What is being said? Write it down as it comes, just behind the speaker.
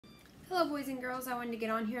Hello boys and girls, I wanted to get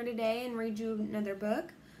on here today and read you another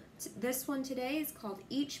book. This one today is called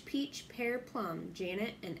Each Peach, Pear, Plum,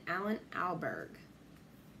 Janet and Allan Ahlberg.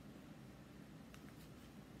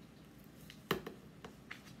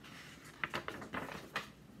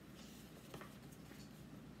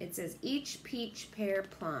 It says, each peach, pear,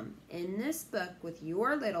 plum. In this book, with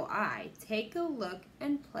your little eye, take a look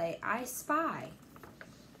and play I Spy.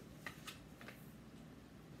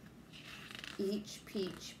 Each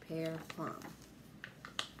peach, pear, plum.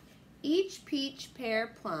 Each peach,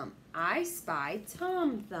 pear, plum, I spy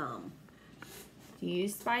Tom Thumb. Do you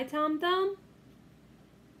spy Tom Thumb?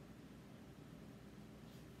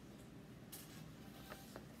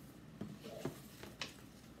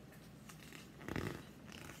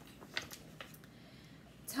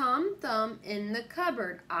 Tom Thumb in the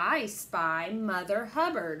cupboard, I spy Mother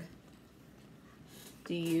Hubbard.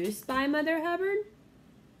 Do you spy Mother Hubbard?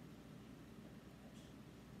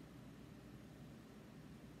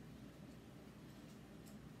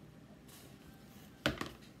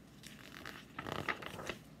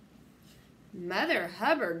 Mother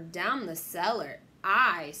Hubbard down the cellar,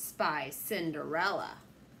 I spy Cinderella.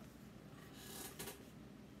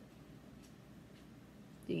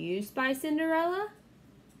 Do you spy Cinderella?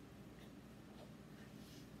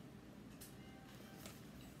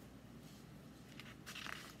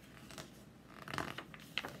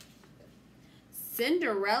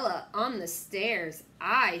 Cinderella on the stairs,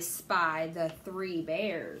 I spy the three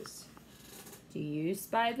bears. Do you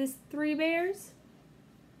spy the three bears?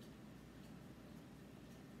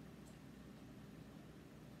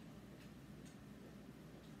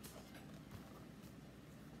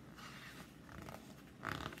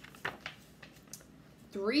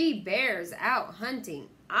 Three bears out hunting,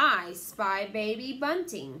 I spy Baby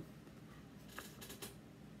Bunting.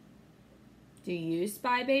 Do you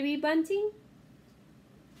spy Baby Bunting?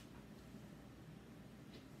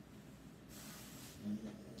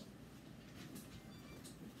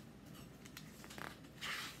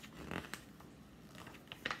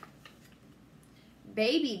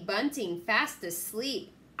 Baby Bunting fast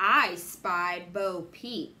asleep, I spy Bo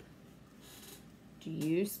Peep. Do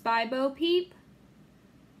you spy Bo Peep?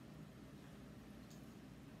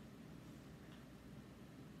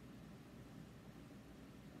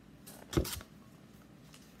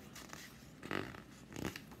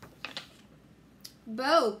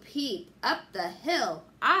 Bo Peep up the hill,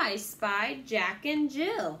 I spy Jack and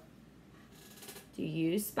Jill. Do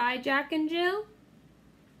you spy Jack and Jill?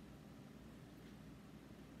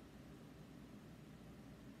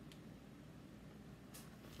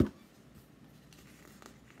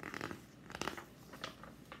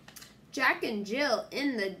 Jack and Jill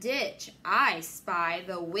in the ditch, I spy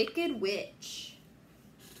the Wicked Witch.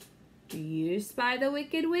 Do you spy the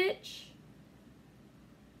Wicked Witch?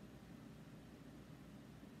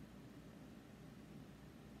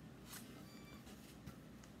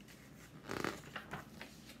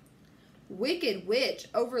 Wicked Witch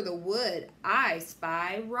over the wood, I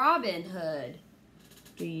spy Robin Hood.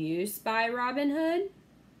 Do you spy Robin Hood?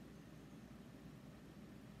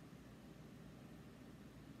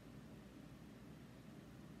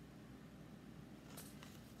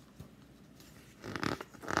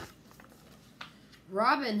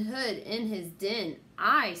 Robin Hood in his den,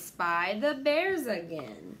 I spy the bears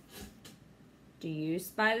again. Do you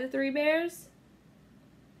spy the three bears?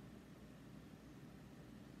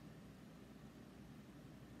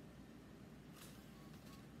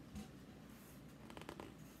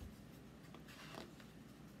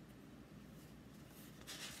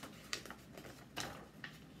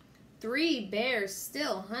 Three bears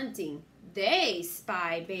still hunting, they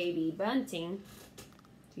spy Baby Bunting.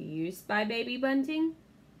 Do you spy Baby Bunting?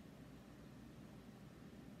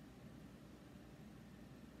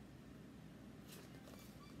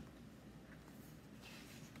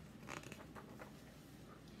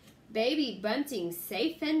 Baby Bunting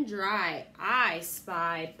safe and dry, I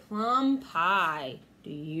spy Plum Pie. Do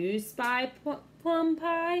you spy Plum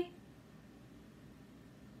Pie?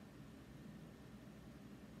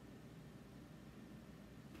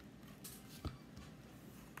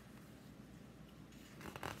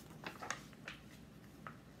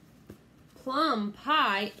 Plum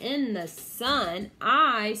pie in the sun,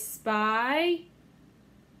 I spy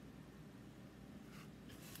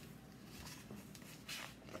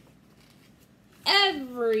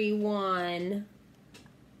everyone.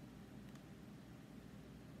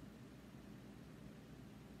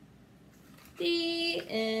 The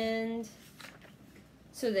end.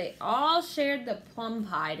 So they all shared the plum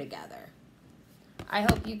pie together. I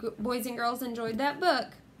hope you boys and girls enjoyed that book.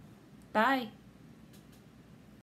 Bye.